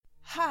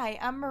Hi,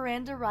 I'm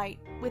Miranda Wright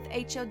with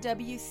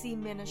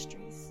HOWC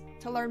Ministries.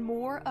 To learn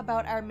more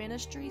about our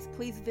ministries,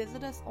 please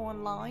visit us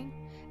online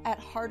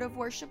at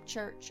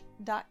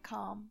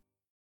heartofworshipchurch.com.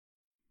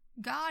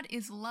 God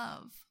is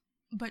love,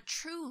 but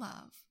true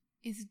love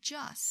is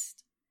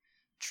just.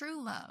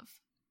 True love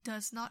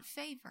does not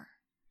favor.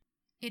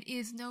 It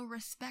is no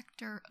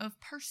respecter of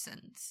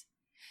persons.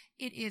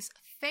 It is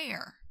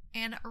fair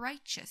and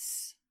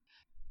righteous.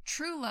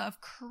 True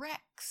love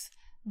corrects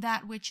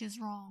that which is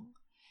wrong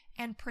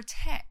and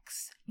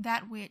protects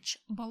that which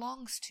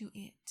belongs to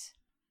it.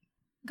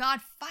 God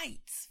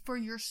fights for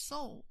your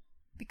soul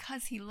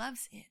because He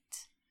loves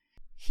it.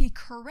 He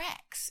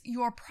corrects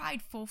your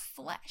prideful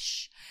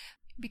flesh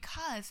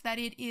because that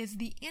it is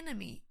the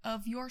enemy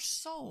of your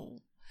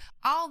soul.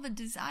 All the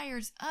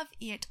desires of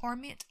it are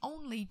meant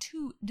only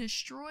to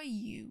destroy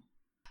you.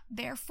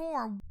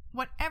 Therefore,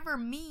 whatever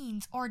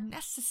means are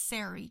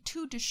necessary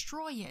to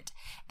destroy it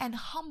and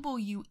humble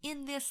you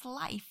in this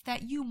life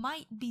that you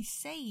might be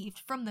saved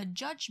from the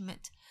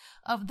judgment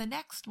of the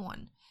next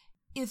one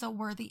is a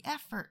worthy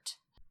effort,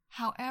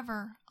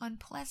 however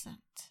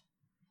unpleasant.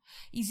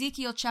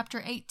 Ezekiel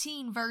chapter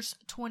 18 verse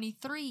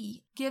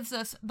 23 gives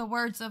us the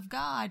words of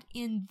God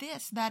in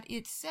this, that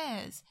it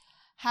says,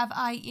 "Have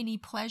I any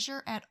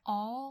pleasure at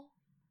all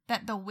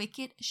that the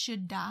wicked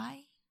should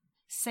die,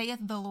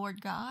 saith the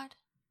Lord God,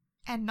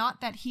 and not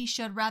that he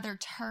should rather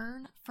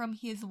turn from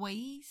his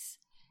ways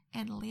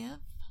and live?"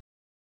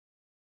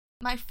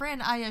 My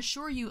friend, I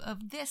assure you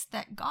of this,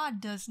 that God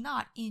does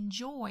not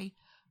enjoy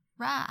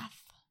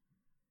wrath.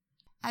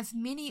 As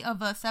many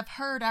of us have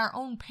heard our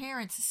own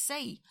parents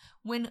say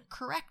when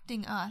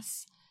correcting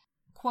us,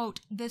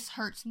 quote, "This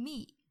hurts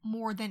me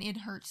more than it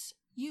hurts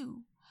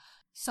you."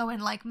 So in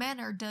like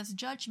manner does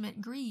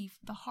judgment grieve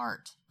the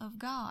heart of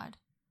God.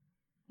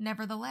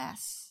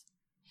 Nevertheless,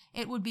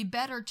 it would be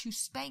better to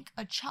spank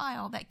a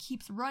child that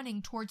keeps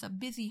running towards a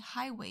busy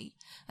highway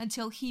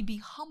until he be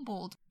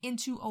humbled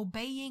into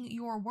obeying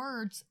your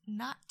words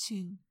not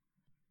to,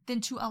 than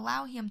to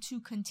allow him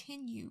to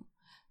continue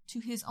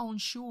to his own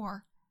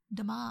sure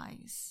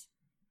demise.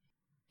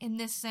 In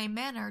this same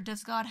manner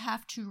does God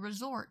have to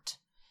resort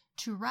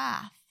to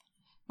wrath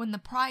when the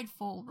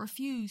prideful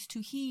refuse to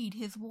heed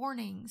His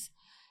warnings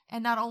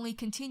and not only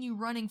continue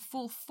running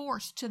full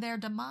force to their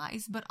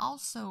demise, but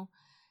also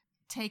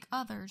take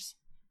others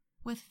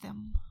with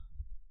them.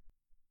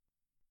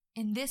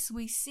 In this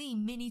we see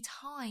many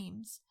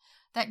times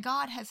that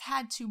God has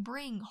had to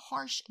bring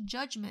harsh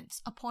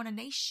judgments upon a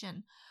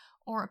nation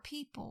or a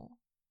people.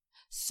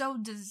 So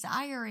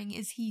desiring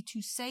is He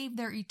to save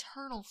their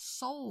eternal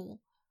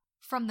soul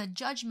from the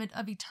judgment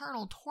of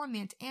eternal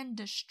torment and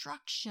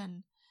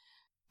destruction,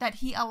 that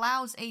He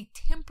allows a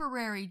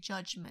temporary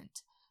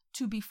judgment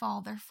to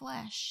befall their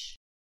flesh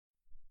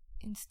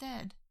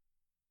instead.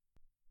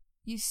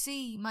 You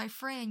see, my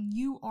friend,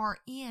 you are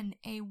in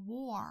a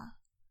war,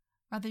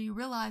 whether you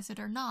realize it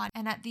or not,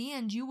 and at the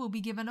end you will be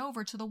given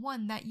over to the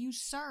one that you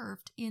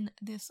served in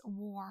this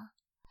war,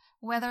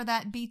 whether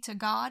that be to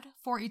God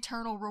for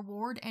eternal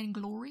reward and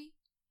glory,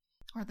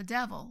 or the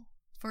devil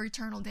for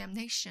eternal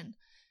damnation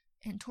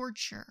and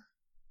torture,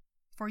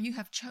 for you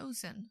have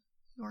chosen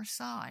your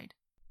side.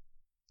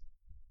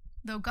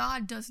 Though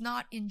God does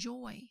not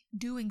enjoy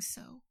doing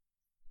so,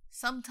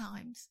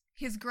 sometimes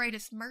His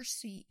greatest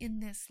mercy in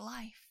this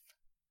life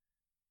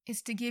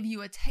is to give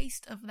you a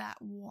taste of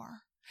that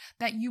war,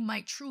 that you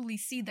might truly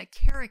see the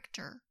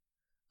character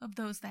of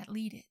those that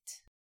lead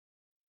it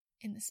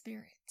in the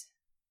Spirit.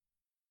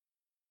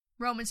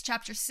 Romans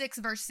chapter 6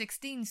 verse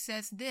 16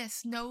 says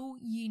this, "Know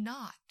ye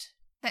not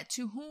that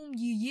to whom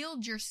ye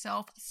yield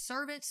yourself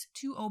servants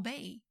to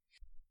obey,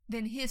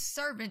 then his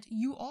servant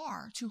you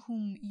are to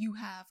whom you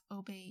have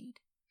obeyed,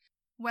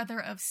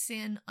 whether of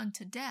sin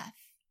unto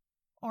death,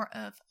 or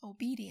of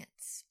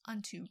obedience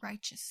unto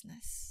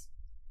righteousness."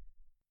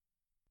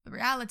 The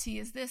reality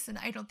is this, and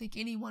I don't think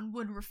anyone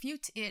would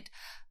refute it,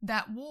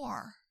 that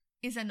war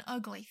is an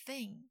ugly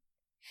thing,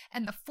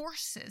 and the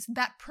forces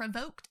that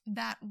provoked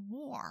that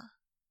war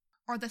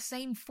are the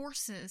same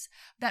forces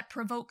that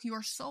provoke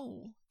your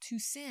soul to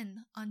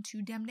sin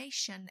unto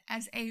damnation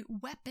as a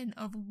weapon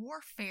of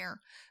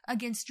warfare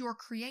against your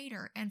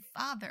Creator and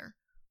Father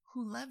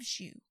who loves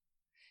you.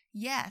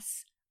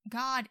 Yes,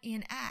 God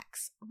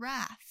enacts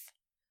wrath,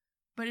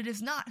 but it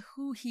is not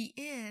who He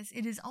is,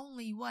 it is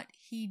only what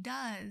He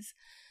does,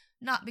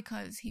 not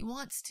because He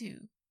wants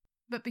to,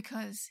 but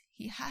because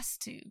He has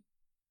to.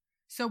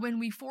 So when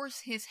we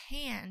force His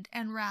hand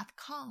and wrath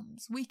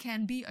comes, we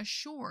can be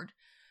assured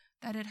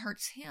that it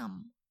hurts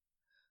Him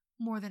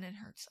more than it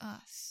hurts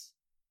us.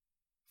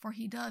 For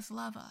He does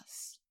love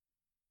us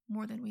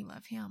more than we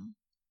love Him.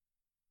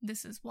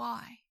 This is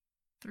why,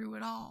 through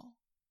it all,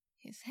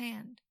 His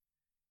hand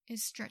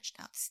is stretched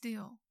out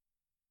still,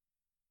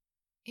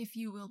 if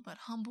you will but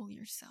humble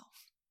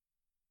yourself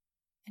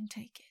and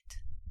take it.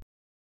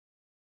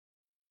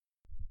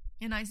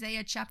 In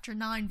Isaiah chapter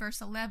 9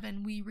 verse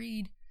 11, we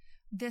read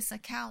this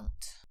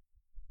account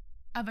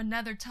of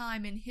another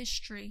time in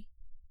history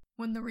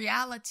when the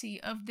reality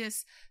of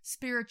this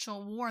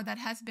spiritual war that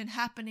has been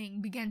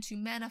happening began to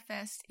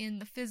manifest in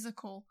the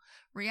physical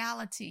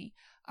reality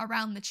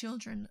around the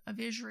children of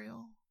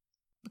Israel,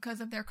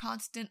 because of their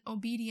constant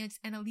obedience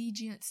and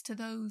allegiance to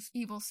those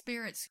evil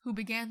spirits who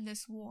began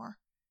this war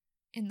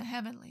in the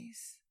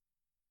heavenlies.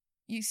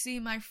 You see,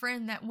 my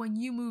friend, that when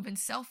you move in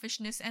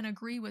selfishness and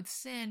agree with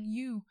sin,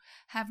 you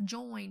have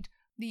joined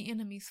the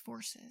enemy's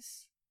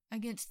forces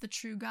against the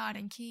true God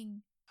and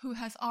King, who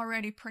has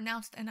already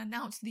pronounced and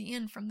announced the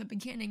end from the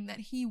beginning, that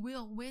he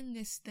will win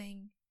this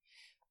thing.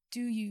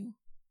 Do you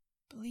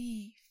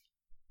believe?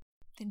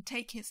 Then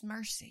take his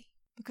mercy,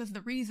 because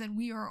the reason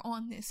we are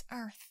on this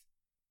earth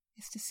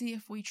is to see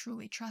if we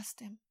truly trust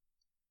him.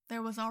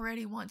 There was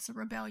already once a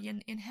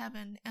rebellion in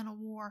heaven and a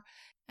war,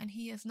 and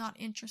he is not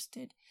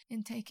interested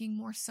in taking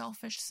more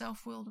selfish,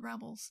 self-willed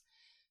rebels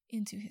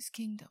into his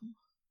kingdom.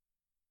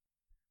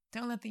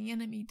 Don't let the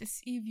enemy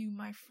deceive you,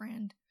 my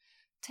friend.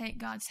 Take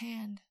God's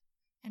hand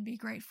and be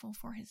grateful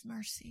for his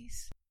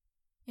mercies.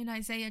 In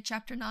Isaiah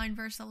chapter 9,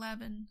 verse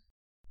 11,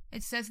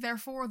 it says,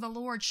 "Therefore the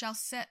Lord shall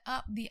set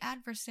up the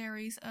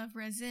adversaries of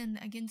Rezin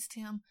against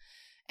him,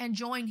 and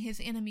join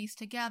his enemies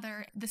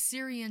together, the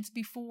Syrians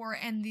before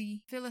and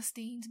the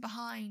Philistines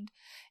behind,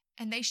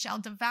 and they shall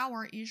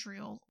devour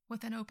Israel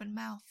with an open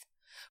mouth."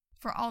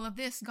 For all of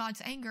this,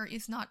 God's anger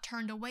is not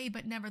turned away,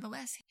 but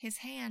nevertheless his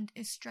hand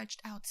is stretched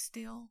out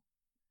still.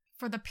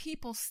 For the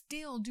people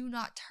still do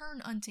not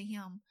turn unto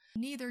him,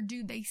 neither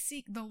do they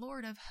seek the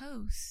Lord of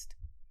hosts.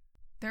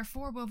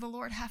 Therefore will the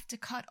Lord have to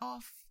cut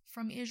off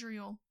from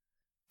Israel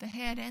the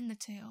head and the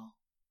tail,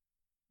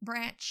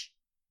 branch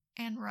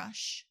and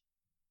rush,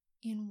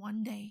 in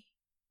one day.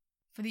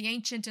 For the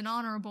ancient and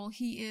honorable,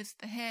 he is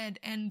the head,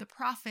 and the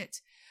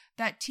prophet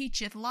that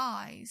teacheth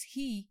lies,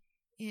 he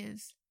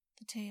is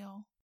the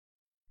tail.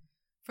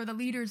 For the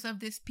leaders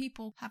of this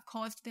people have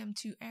caused them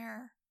to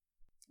err.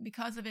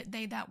 Because of it,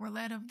 they that were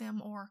led of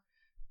them are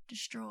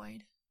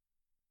destroyed.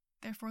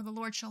 Therefore the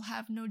Lord shall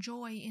have no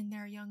joy in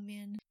their young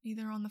men,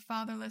 neither on the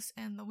fatherless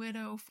and the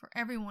widow, for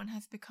everyone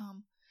has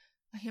become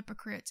a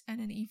hypocrite and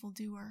an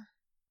evildoer,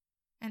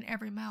 and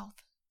every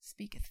mouth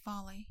speaketh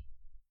folly.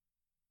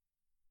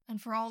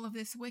 And for all of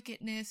this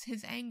wickedness,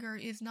 his anger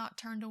is not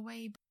turned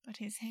away, but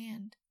his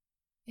hand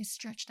is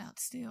stretched out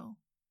still.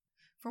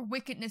 For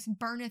wickedness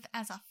burneth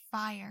as a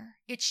fire.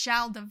 It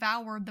shall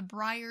devour the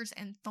briars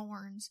and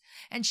thorns,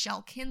 and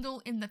shall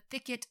kindle in the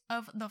thicket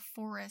of the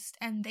forest,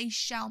 and they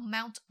shall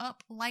mount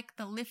up like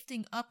the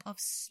lifting up of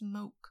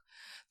smoke.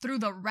 Through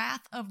the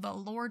wrath of the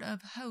Lord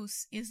of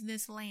hosts is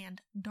this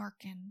land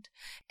darkened,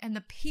 and the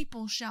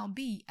people shall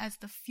be as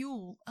the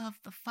fuel of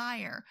the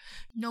fire.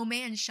 No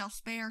man shall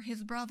spare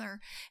his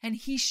brother, and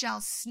he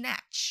shall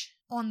snatch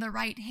on the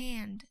right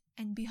hand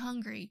and be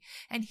hungry,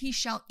 and he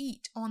shall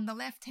eat on the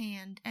left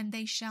hand, and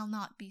they shall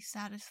not be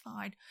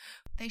satisfied.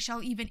 They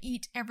shall even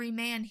eat every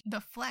man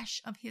the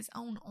flesh of his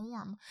own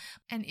arm,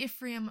 and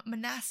Ephraim,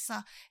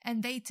 Manasseh,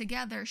 and they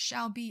together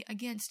shall be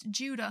against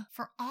Judah.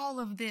 For all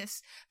of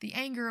this, the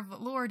anger of the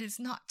Lord is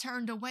not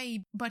turned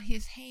away, but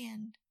his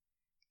hand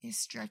is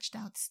stretched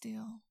out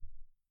still.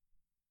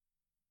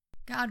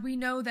 God, we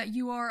know that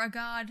you are a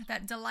God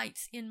that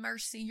delights in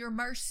mercy. Your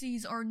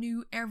mercies are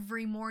new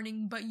every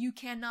morning, but you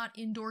cannot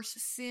endorse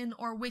sin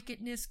or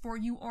wickedness, for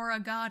you are a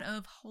God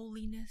of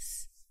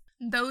holiness.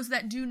 Those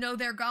that do know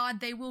their God,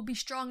 they will be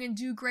strong and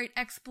do great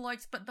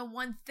exploits, but the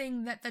one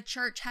thing that the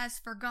church has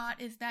forgot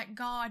is that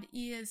God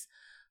is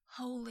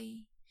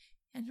holy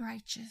and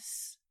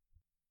righteous.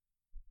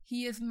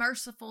 He is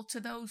merciful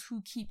to those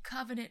who keep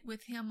covenant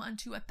with him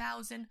unto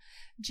 1,000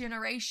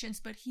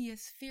 generations, but he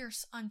is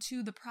fierce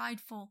unto the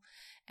prideful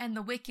and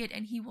the wicked,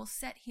 and he will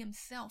set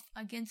himself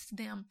against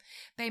them.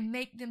 They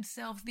make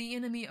themselves the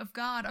enemy of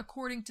God.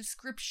 According to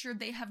Scripture,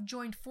 they have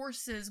joined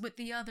forces with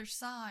the other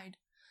side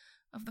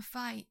of the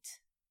fight.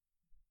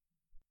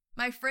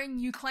 My friend,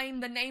 you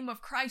claim the name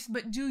of Christ,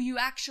 but do you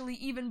actually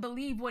even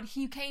believe what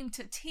he came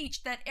to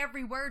teach, that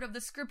every word of the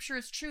Scripture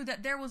is true,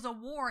 that there was a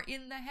war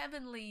in the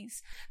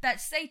heavenlies,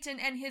 that Satan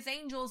and his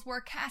angels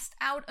were cast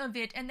out of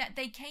it, and that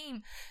they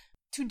came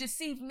to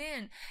deceive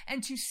men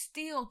and to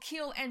steal,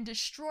 kill, and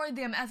destroy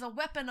them as a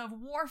weapon of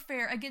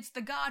warfare against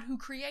the God who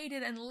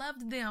created and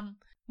loved them?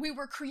 We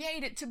were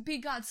created to be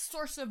God's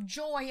source of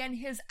joy and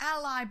his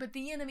ally, but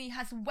the enemy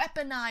has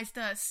weaponized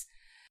us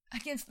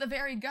against the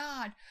very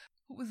God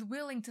who was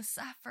willing to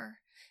suffer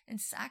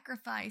and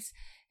sacrifice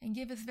and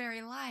give his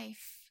very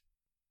life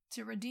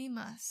to redeem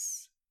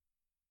us.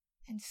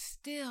 And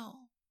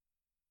still,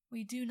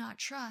 we do not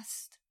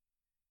trust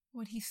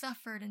what he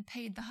suffered and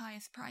paid the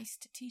highest price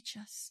to teach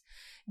us.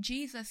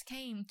 Jesus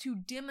came to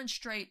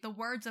demonstrate the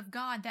words of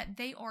God, that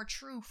they are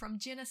true from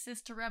Genesis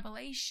to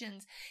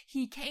Revelations.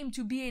 He came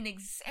to be an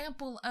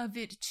example of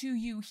it to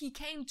you. He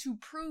came to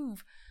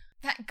prove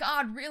that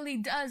God really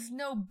does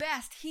know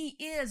best. He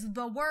is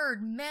the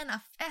Word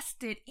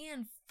manifested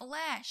in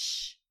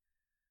flesh.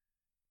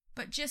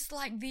 But just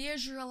like the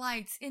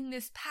Israelites in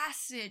this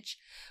passage,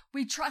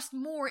 we trust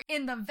more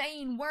in the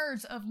vain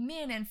words of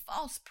men and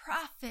false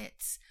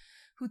prophets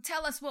who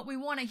tell us what we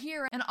want to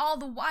hear, and all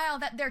the while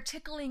that they're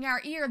tickling our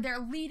ear, they're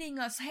leading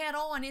us head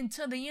on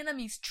into the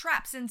enemy's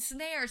traps and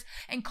snares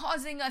and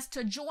causing us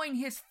to join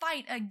his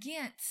fight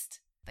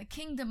against the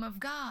kingdom of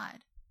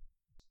God.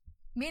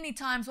 Many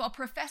times while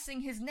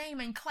professing his name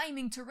and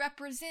claiming to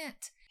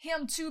represent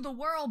him to the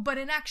world, but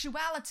in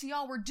actuality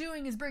all we're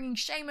doing is bringing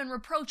shame and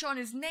reproach on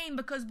his name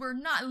because we're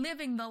not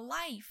living the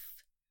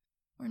life.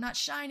 We're not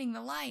shining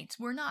the light.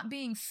 We're not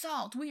being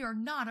salt. We are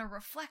not a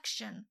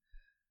reflection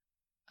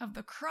of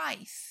the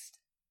Christ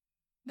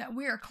that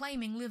we are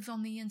claiming lives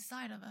on the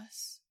inside of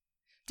us.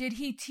 Did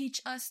he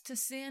teach us to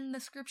sin,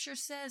 the scripture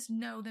says?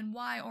 No, then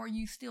why are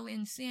you still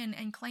in sin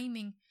and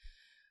claiming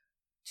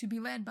to be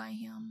led by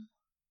him?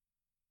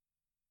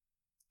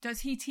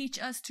 Does he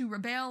teach us to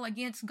rebel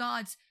against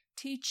God's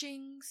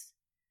teachings,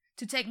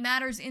 to take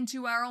matters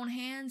into our own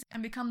hands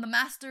and become the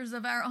masters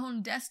of our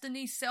own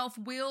destiny,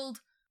 self-willed,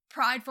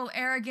 prideful,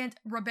 arrogant,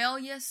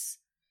 rebellious?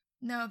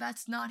 No,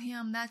 that's not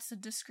him. That's a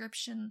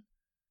description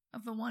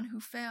of the one who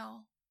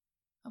fell,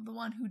 of the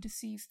one who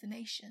deceives the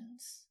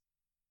nations.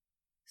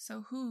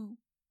 So who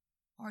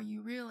are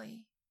you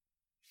really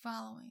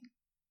following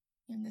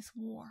in this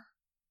war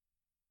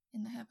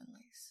in the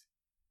heavenlies?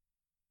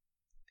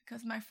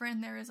 Because, my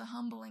friend, there is a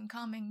humbling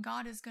coming.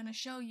 God is going to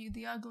show you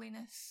the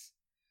ugliness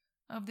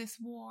of this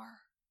war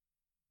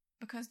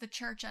because the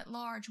church at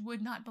large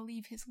would not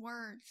believe his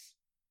words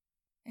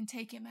and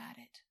take him at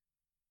it.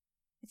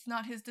 It's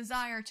not his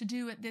desire to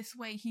do it this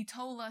way. He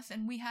told us,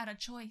 and we had a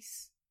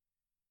choice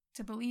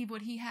to believe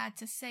what he had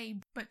to say,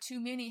 but too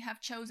many have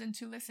chosen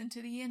to listen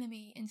to the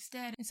enemy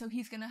instead, and so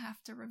he's going to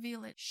have to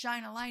reveal it,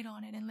 shine a light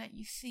on it, and let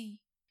you see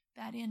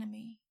that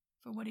enemy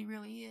for what he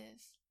really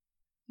is,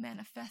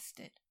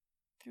 manifested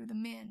through the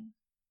men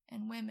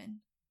and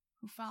women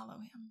who follow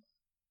him.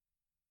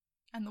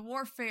 And the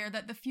warfare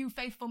that the few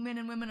faithful men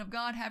and women of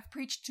God have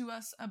preached to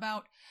us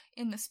about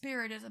in the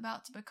Spirit is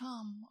about to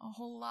become a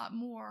whole lot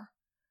more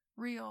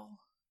real,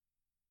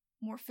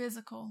 more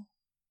physical.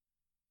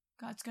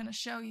 God's going to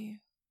show you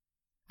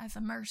as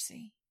a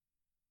mercy,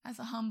 as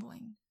a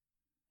humbling.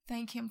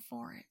 Thank him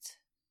for it,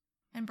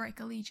 and break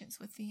allegiance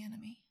with the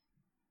enemy.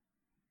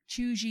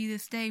 Choose ye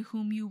this day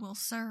whom you will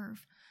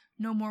serve.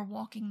 No more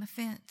walking the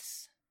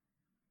fence.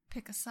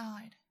 Pick a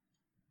side.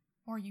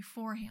 Are you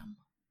for him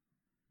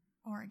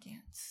or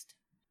against?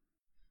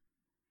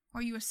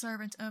 Are you a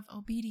servant of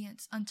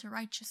obedience unto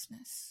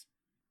righteousness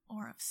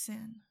or of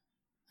sin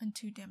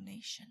unto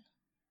damnation?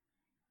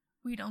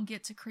 We don't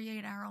get to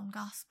create our own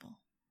gospel.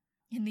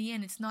 In the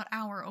end, it's not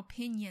our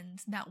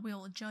opinions that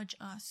will judge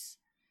us.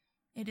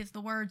 It is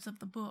the words of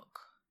the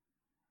book,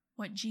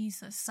 what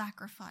Jesus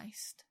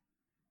sacrificed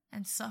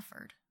and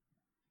suffered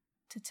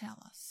to tell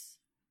us.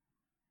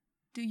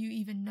 Do you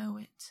even know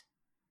it?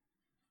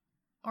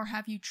 Or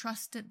have you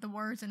trusted the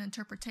words and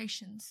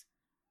interpretations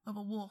of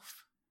a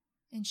wolf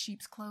in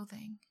sheep's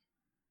clothing?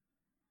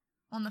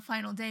 On the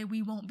final day,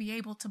 we won't be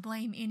able to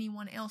blame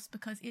anyone else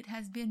because it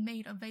has been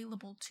made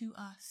available to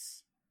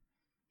us.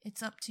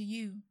 It's up to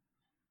you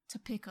to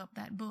pick up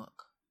that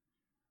book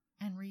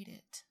and read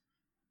it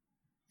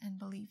and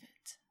believe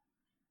it.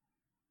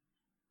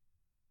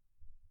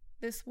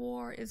 This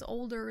war is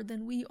older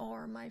than we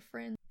are, my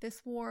friend.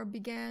 This war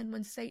began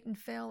when Satan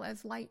fell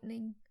as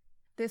lightning.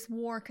 This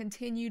war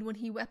continued when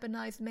he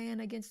weaponized man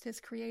against his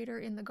creator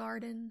in the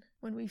garden.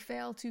 When we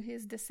fell to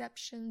his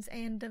deceptions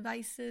and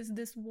devices,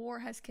 this war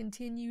has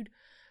continued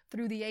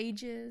through the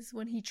ages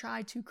when he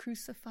tried to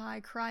crucify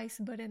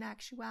Christ, but in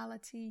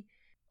actuality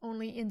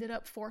only ended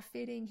up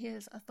forfeiting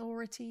his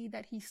authority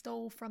that he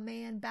stole from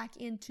man back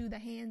into the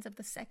hands of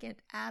the second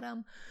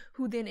Adam,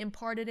 who then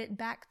imparted it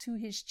back to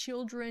his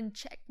children.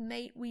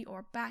 Checkmate, we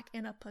are back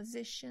in a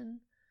position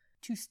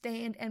to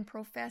stand and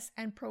profess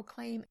and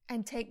proclaim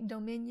and take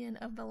dominion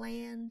of the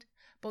land,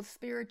 both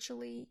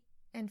spiritually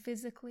and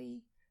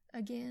physically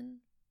again.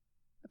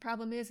 The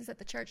problem is that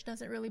the church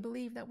doesn't really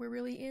believe that we're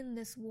really in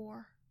this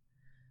war.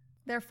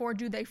 Therefore,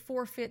 do they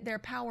forfeit their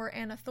power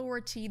and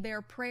authority,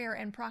 their prayer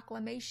and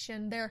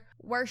proclamation, their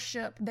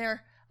worship,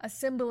 their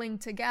assembling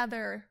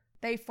together.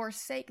 They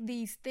forsake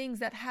these things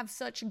that have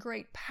such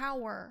great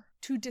power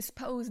to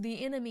dispose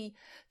the enemy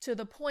to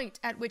the point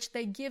at which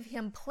they give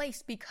him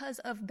place because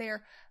of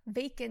their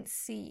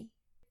vacancy.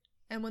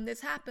 And when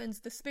this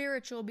happens, the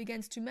spiritual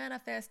begins to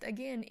manifest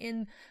again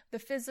in the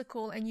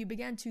physical, and you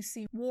begin to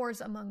see wars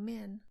among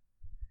men.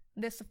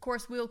 This, of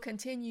course, will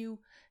continue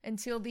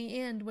until the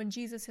end when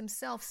Jesus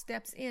himself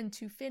steps in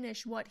to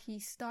finish what he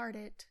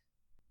started.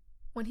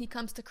 When he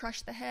comes to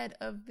crush the head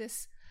of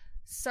this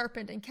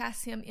serpent and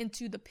cast him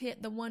into the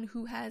pit, the one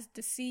who has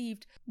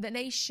deceived the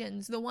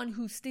nations, the one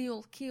who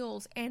still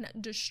kills and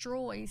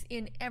destroys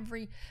in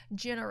every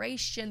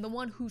generation, the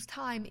one whose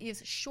time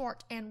is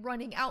short and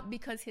running out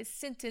because his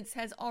sentence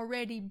has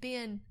already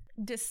been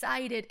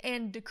decided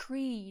and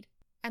decreed,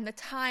 and the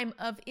time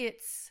of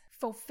its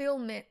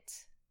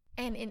fulfillment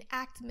and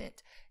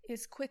enactment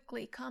is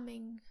quickly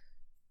coming.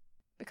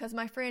 Because,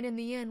 my friend, in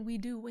the end, we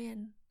do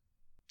win.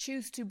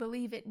 Choose to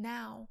believe it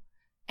now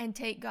and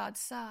take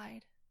God's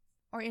side.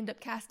 or end up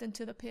cast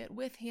into the pit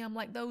with him,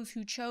 like those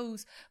who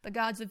chose the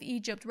gods of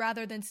Egypt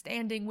rather than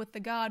standing with the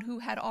God who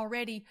had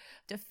already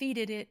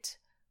defeated it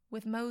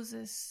with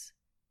Moses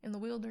in the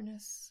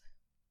wilderness.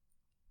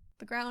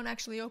 The ground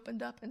actually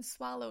opened up and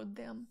swallowed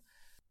them.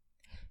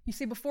 You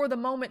see, before the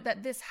moment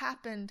that this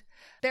happened,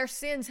 their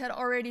sins had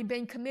already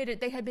been committed.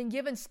 They had been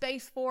given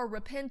space for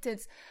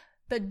repentance.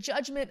 The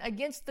judgment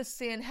against the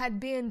sin had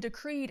been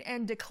decreed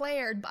and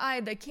declared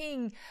by the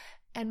king.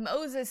 And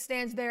Moses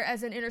stands there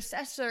as an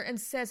intercessor and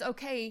says,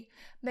 okay,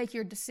 make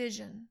your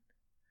decision.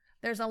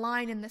 There's a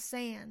line in the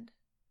sand.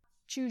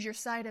 Choose your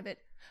side of it.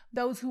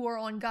 Those who are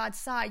on God's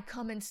side,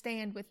 come and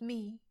stand with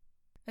me.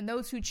 And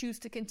those who choose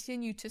to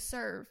continue to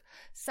serve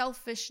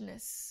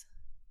selfishness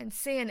and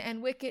sin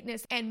and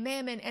wickedness and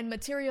mammon and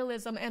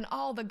materialism and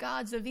all the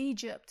gods of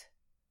Egypt,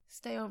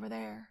 stay over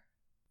there.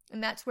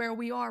 And that's where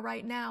we are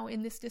right now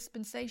in this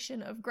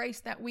dispensation of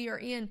grace that we are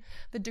in.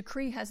 The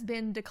decree has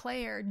been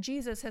declared.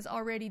 Jesus has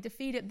already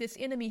defeated this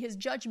enemy. His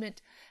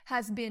judgment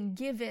has been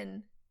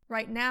given.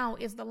 Right now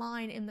is the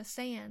line in the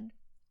sand,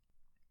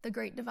 the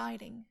great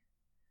dividing,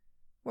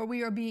 where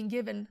we are being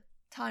given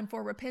time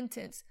for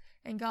repentance.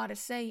 And God is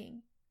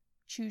saying,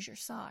 choose your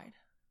side.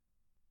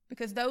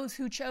 Because those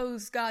who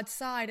chose God's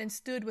side and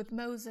stood with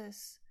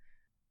Moses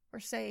were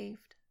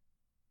saved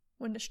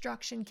when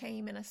destruction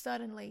came in a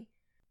suddenly.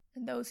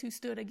 And those who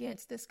stood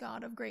against this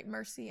God of great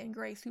mercy and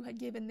grace, who had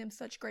given them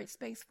such great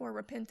space for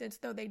repentance,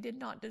 though they did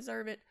not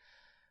deserve it,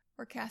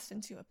 were cast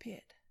into a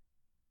pit,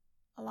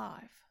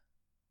 alive,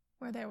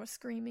 where there was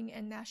screaming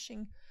and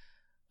gnashing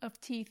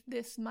of teeth.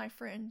 This, my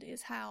friend,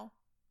 is how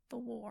the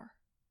war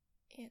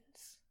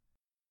ends.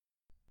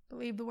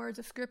 Believe the words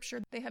of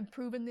Scripture. They have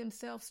proven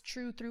themselves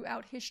true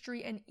throughout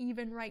history and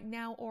even right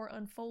now are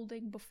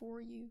unfolding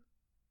before you.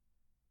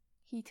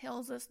 He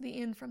tells us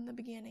the end from the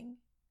beginning.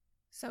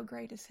 So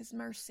great is his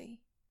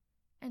mercy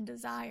and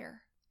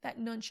desire that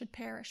none should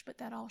perish, but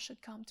that all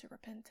should come to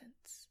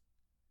repentance.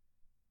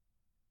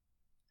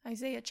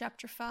 Isaiah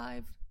chapter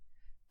 5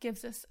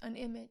 gives us an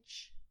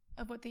image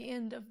of what the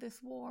end of this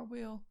war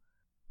will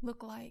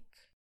look like.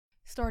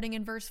 Starting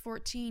in verse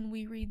 14,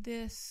 we read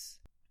this: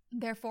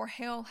 Therefore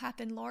hell hath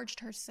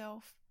enlarged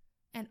herself,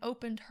 and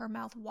opened her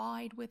mouth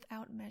wide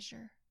without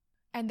measure.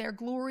 And their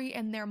glory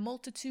and their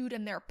multitude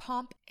and their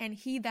pomp, and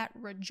he that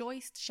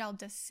rejoiced shall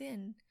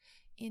descend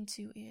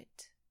into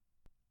it.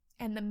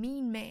 And the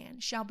mean man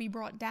shall be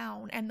brought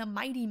down, and the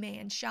mighty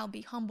man shall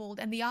be humbled,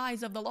 and the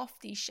eyes of the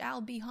lofty shall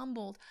be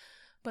humbled,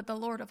 but the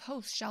Lord of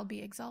hosts shall be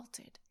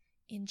exalted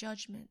in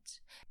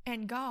judgment.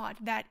 And God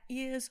that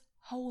is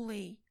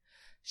holy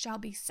shall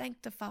be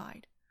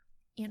sanctified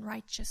in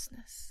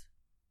righteousness.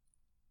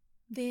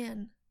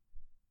 Then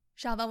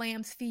shall the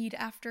lambs feed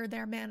after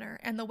their manner,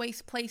 and the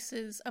waste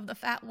places of the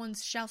fat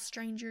ones shall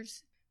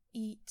strangers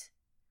eat.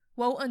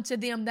 Woe unto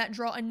them that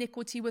draw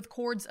iniquity with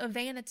cords of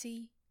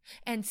vanity,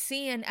 and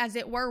sin as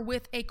it were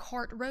with a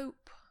cart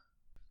rope,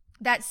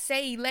 that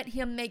say, let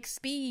him make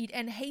speed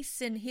and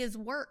hasten his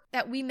work,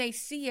 that we may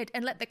see it,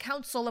 and let the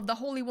counsel of the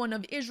Holy One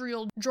of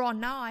Israel draw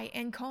nigh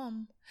and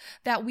come,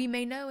 that we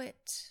may know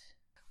it.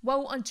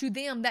 Woe unto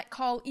them that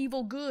call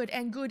evil good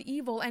and good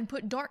evil, and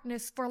put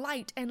darkness for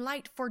light and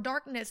light for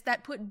darkness,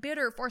 that put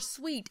bitter for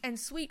sweet and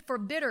sweet for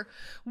bitter.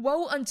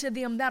 Woe unto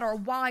them that are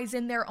wise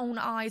in their own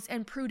eyes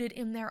and prudent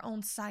in their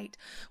own sight.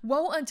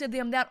 Woe unto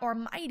them that are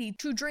mighty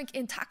to drink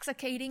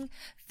intoxicating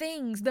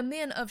things, the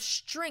men of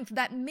strength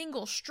that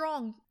mingle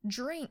strong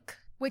drink,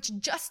 which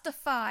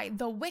justify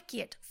the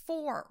wicked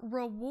for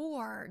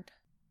reward.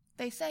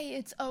 They say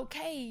it's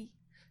okay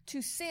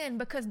to sin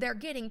because they're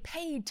getting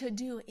paid to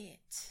do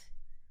it.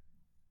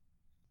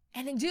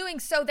 And in doing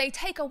so, they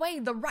take away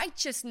the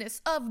righteousness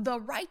of the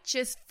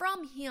righteous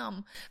from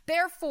him.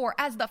 Therefore,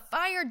 as the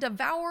fire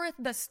devoureth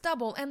the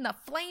stubble, and the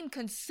flame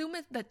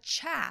consumeth the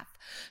chaff,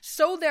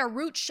 so their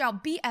roots shall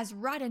be as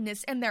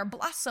rottenness, and their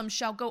blossoms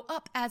shall go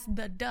up as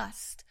the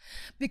dust.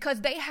 Because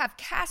they have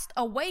cast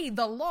away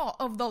the law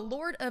of the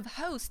Lord of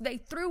hosts, they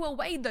threw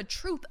away the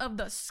truth of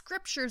the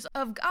scriptures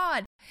of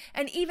God,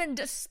 and even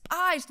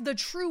despised the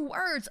true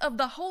words of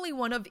the Holy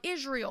One of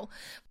Israel.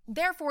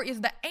 Therefore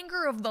is the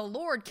anger of the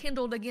Lord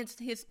kindled against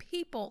his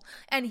people,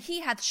 and he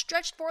hath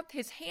stretched forth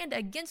his hand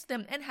against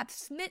them, and hath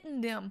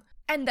smitten them.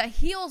 And the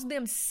hills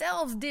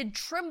themselves did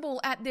tremble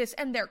at this,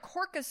 and their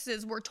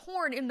carcasses were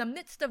torn in the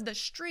midst of the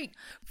street.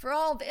 For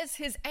all this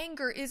his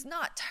anger is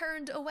not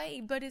turned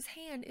away, but his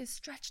hand is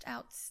stretched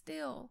out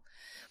still.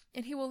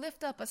 And he will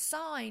lift up a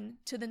sign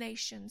to the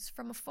nations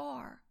from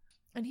afar,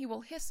 and he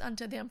will hiss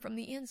unto them from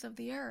the ends of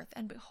the earth.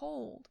 And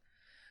behold,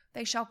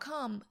 they shall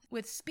come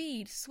with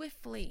speed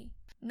swiftly.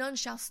 None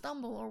shall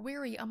stumble or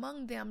weary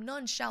among them.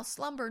 None shall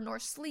slumber nor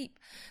sleep.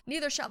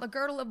 Neither shall the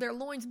girdle of their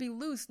loins be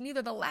loosed,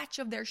 neither the latch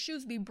of their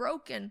shoes be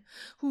broken.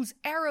 Whose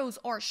arrows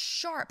are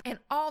sharp, and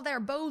all their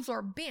bows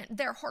are bent.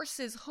 Their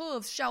horses'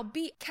 hooves shall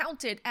be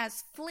counted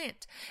as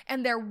flint,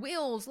 and their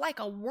wheels like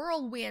a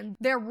whirlwind.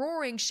 Their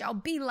roaring shall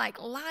be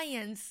like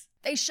lions.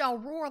 They shall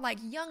roar like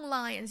young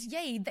lions.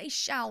 Yea, they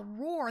shall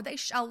roar. They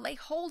shall lay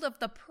hold of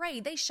the prey.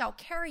 They shall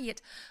carry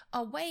it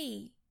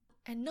away.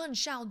 and none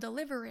shall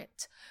deliver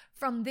it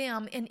from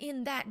them, and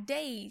in that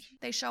day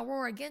they shall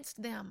roar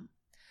against them,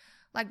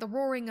 like the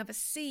roaring of a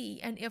sea.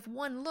 And if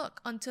one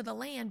look unto the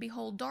land,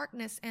 behold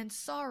darkness and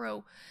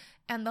sorrow,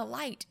 and the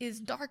light is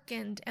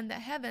darkened, and the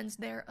heavens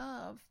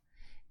thereof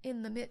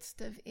in the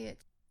midst of it.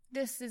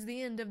 This is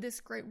the end of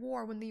this great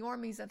war, when the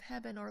armies of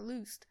heaven are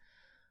loosed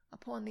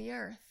upon the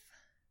earth.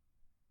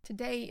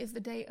 Today is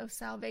the day of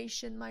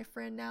salvation, my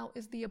friend. Now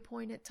is the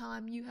appointed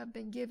time. You have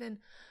been given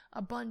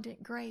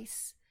abundant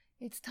grace.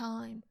 It's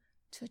time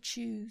to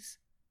choose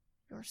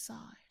your side.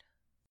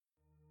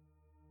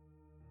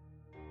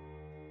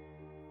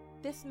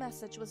 This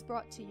message was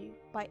brought to you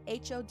by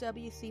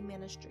HOWC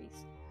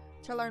Ministries.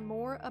 To learn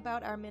more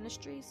about our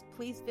ministries,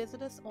 please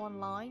visit us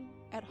online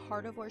at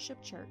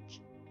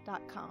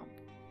heartofworshipchurch.com.